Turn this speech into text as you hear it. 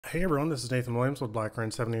Hey everyone, this is Nathan Williams with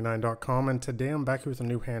BlackRain79.com, and today I'm back here with a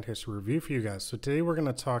new hand history review for you guys. So today we're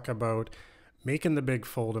going to talk about making the big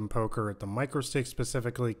fold in poker at the micro stakes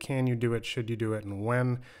specifically. Can you do it? Should you do it? And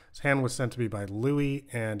when? This hand was sent to me by Louis,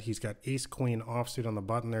 and he's got ace queen offsuit on the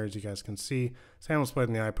button there, as you guys can see. This hand was played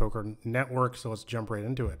in the iPoker network, so let's jump right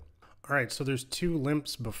into it. All right, so there's two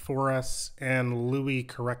limps before us, and Louis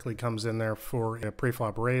correctly comes in there for a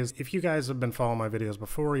pre-flop raise. If you guys have been following my videos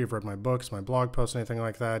before, you've read my books, my blog posts, anything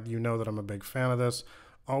like that, you know that I'm a big fan of this.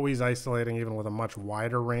 Always isolating, even with a much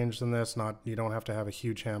wider range than this. You don't have to have a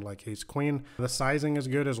huge hand like ace queen. The sizing is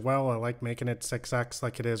good as well. I like making it 6x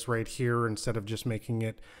like it is right here, instead of just making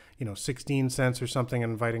it, 16 cents or something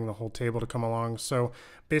and inviting the whole table to come along. So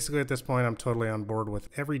basically at this point, I'm totally on board with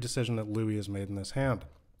every decision that Louis has made in this hand.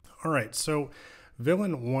 All right, so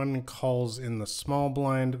villain 1 calls in the small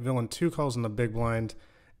blind, villain 2 calls in the big blind,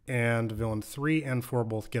 and villain 3 and 4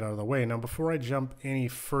 both get out of the way. Now, before I jump any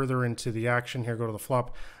further into the action here, go to the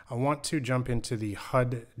flop, I want to jump into the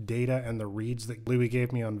HUD data and the reads that Louis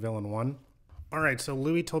gave me on villain 1. All right, so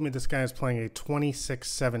Louis told me this guy is playing a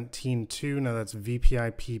 26-17-2. Now, that's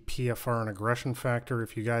VPIP, PFR, and aggression factor.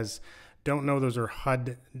 If you guys don't know, those are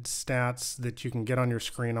HUD stats that you can get on your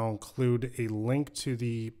screen. I'll include a link to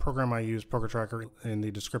the program I use, Poker Tracker, in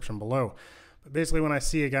the description below. But basically, when I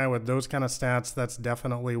see a guy with those kind of stats, that's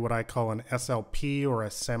definitely what I call an SLP, or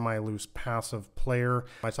a semi-loose passive player.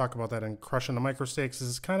 I talk about that in Crushing the Micro Stakes. This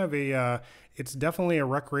is kind of it's definitely a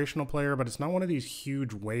recreational player, but it's not one of these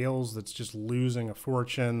huge whales that's just losing a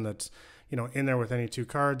fortune, that's, in there with any two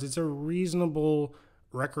cards. It's a reasonable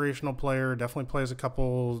recreational player, definitely plays a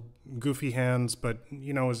couple goofy hands, but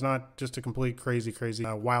is not just a complete crazy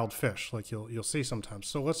wild fish like you'll see sometimes.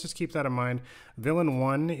 So let's just keep that in mind. Villain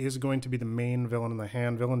 1 is going to be the main villain in the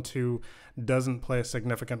hand. Villain 2 doesn't play a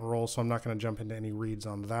significant role, so I'm not going to jump into any reads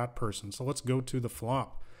on that person. So let's go to the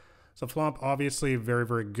flop. So flop, obviously very,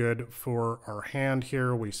 very good for our hand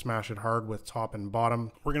here. We smash it hard with top and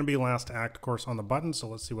bottom. We're going to be last to act, of course, on the button, so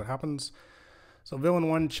let's see what happens. So villain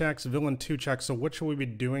 1 checks, villain 2 checks. So what should we be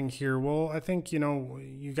doing here? Well, I think,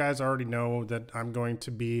 you guys already know that I'm going to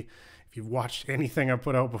be, if you've watched anything I've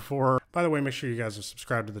put out before. By the way, make sure you guys are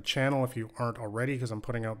subscribed to the channel if you aren't already, because I'm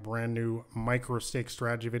putting out brand new micro stake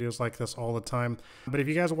strategy videos like this all the time. But if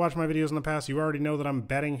you guys have watched my videos in the past, you already know that I'm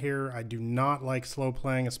betting here. I do not like slow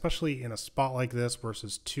playing, especially in a spot like this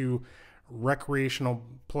versus two recreational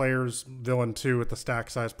players. Villain 2 at the stack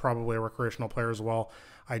size, probably a recreational player as well.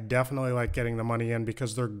 I definitely like getting the money in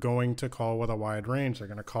because they're going to call with a wide range. They're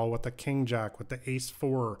going to call with the king jack, with the ace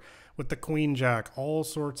 4, with the queen jack, all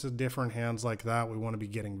sorts of different hands like that. We want to be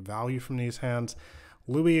getting value from these hands.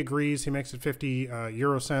 Louis agrees. He makes it 50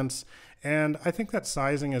 euro cents. And I think that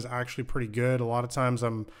sizing is actually pretty good. A lot of times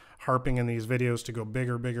I'm harping in these videos to go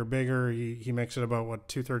bigger, bigger, bigger. He makes it about, what,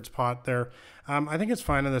 2/3 pot there. I think it's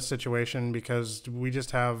fine in this situation because we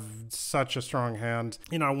just have such a strong hand.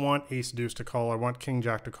 I want ace deuce to call. I want king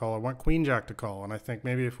jack to call. I want queen jack to call. And I think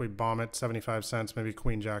maybe if we bomb it 75 cents, maybe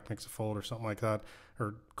queen jack makes a fold or something like that.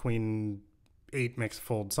 Or queen 8 makes a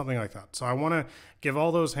fold, something like that. So I want to give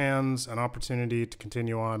all those hands an opportunity to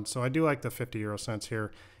continue on. So I do like the 50 euro cents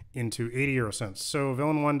here into 80 euro cents. So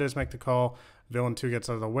villain 1 does make the call. Villain 2 gets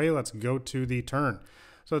out of the way. Let's go to the turn.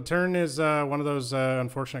 So the turn is one of those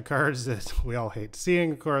unfortunate cards that we all hate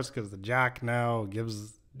seeing, of course, because the jack now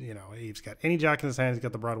gives, he's got any jack in his hand. He's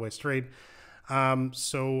got the Broadway straight.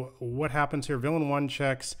 So what happens here? Villain 1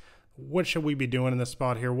 checks. What should we be doing in this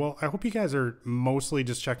spot here? Well, I hope you guys are mostly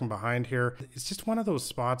just checking behind here. It's just one of those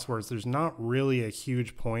spots where there's not really a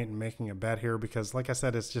huge point in making a bet here because, like I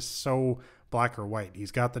said, it's just so black or white.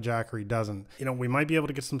 He's got the jack or he doesn't. We might be able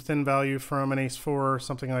to get some thin value from an ace 4 or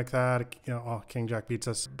something like that. Oh, king jack beats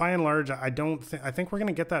us. By and large, I think we're going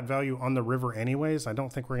to get that value on the river anyways. I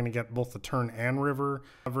don't think we're going to get both the turn and river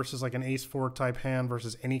versus like an ace 4 type hand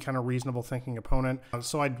versus any kind of reasonable thinking opponent.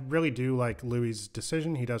 So I really do like Louis'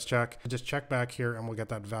 decision. He does check. Just check back here and we'll get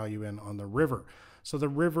that value in on the river. So the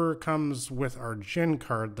river comes with our gin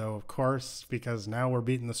card, though, of course, because now we're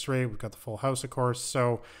beating the straight. We've got the full house, of course.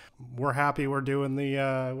 So we're happy. We're doing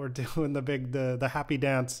the happy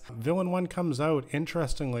dance. Villain 1 comes out,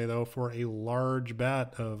 interestingly, though, for a large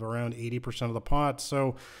bet of around 80% of the pot.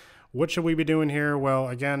 So what should we be doing here? Well,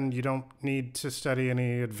 again, you don't need to study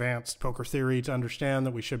any advanced poker theory to understand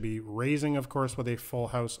that we should be raising, of course, with a full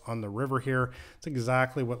house on the river here. It's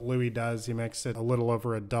exactly what Louis does. He makes it a little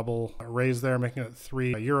over a double raise there, making it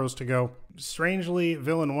 3 euros to go. Strangely,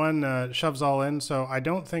 villain 1 shoves all in, so I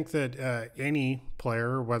don't think that any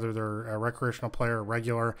player, whether they're a recreational player or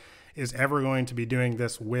regular, is ever going to be doing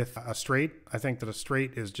this with a straight. I think that a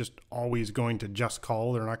straight is just always going to just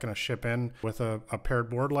call. They're not going to ship in with a paired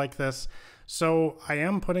board like this. So I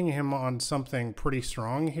am putting him on something pretty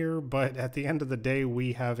strong here, but at the end of the day,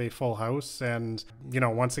 we have a full house. And, you know,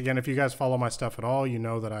 once again, if you guys follow my stuff at all, you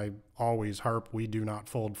know that I always harp, we do not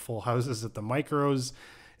fold full houses at the micros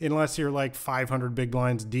unless you're like 500 big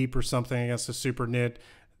blinds deep or something against a super nit.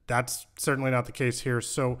 That's certainly not the case here.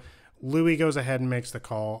 So Louis goes ahead and makes the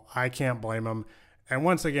call. I can't blame him. And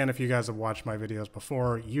once again, if you guys have watched my videos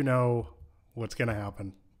before, you know what's going to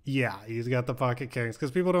happen. Yeah, he's got the pocket kings because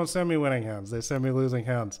people don't send me winning hands. They send me losing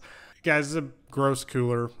hands. Guys, it's a gross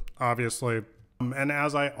cooler, obviously. And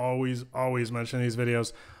as I always mention in these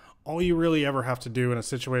videos, all you really ever have to do in a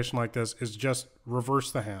situation like this is just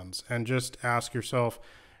reverse the hands and just ask yourself,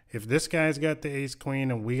 if this guy's got the ace queen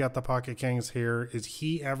and we got the pocket kings here, is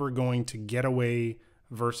he ever going to get away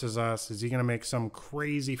versus us? Is he going to make some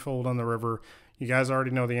crazy fold on the river? You guys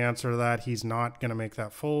already know the answer to that. He's not going to make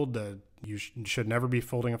that fold. You should never be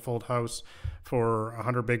folding a fold house for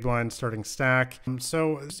 100 big blinds starting stack.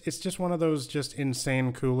 So it's just one of those just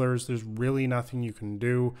insane coolers. There's really nothing you can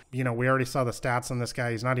do. You know, we already saw the stats on this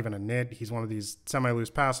guy. He's not even a nit. He's one of these semi-loose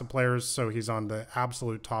passive players, so he's on the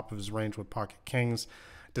absolute top of his range with pocket kings.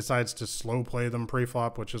 Decides to slow play them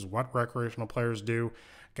pre-flop, which is what recreational players do.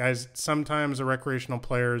 Guys, sometimes the recreational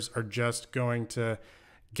players are just going to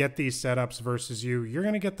get these setups versus you. You're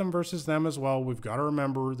going to get them versus them as well. We've got to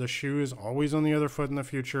remember the shoe is always on the other foot in the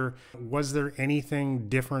future. Was there anything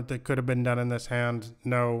different that could have been done in this hand?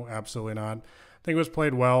 No, absolutely not. I think it was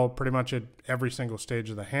played well pretty much at every single stage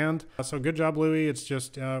of the hand. So good job, Louis. It's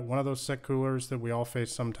just one of those sick coolers that we all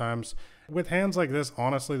face sometimes. With hands like this,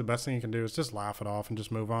 honestly, the best thing you can do is just laugh it off and just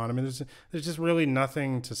move on. I mean, there's just really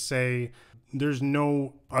nothing to say. There's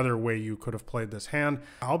no other way you could have played this hand.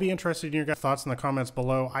 I'll be interested in your guys' thoughts in the comments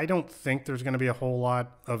below. I don't think there's going to be a whole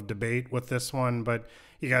lot of debate with this one, but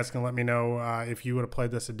you guys can let me know if you would have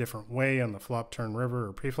played this a different way on the flop, turn, river,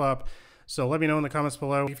 or pre-flop. So let me know in the comments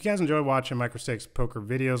below. If you guys enjoy watching microstakes poker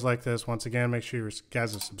videos like this, once again, make sure you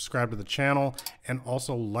guys are subscribed to the channel and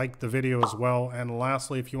also like the video as well. And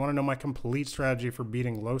lastly, if you want to know my complete strategy for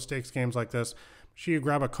beating low stakes games like this, make sure you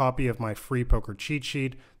grab a copy of my free poker cheat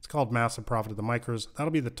sheet. It's called Massive Profit of the Micros.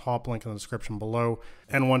 That'll be the top link in the description below.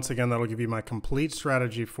 And once again, that'll give you my complete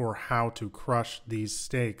strategy for how to crush these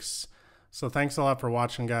stakes. So thanks a lot for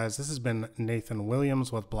watching, guys. This has been Nathan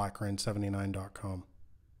Williams with BlackRain79.com.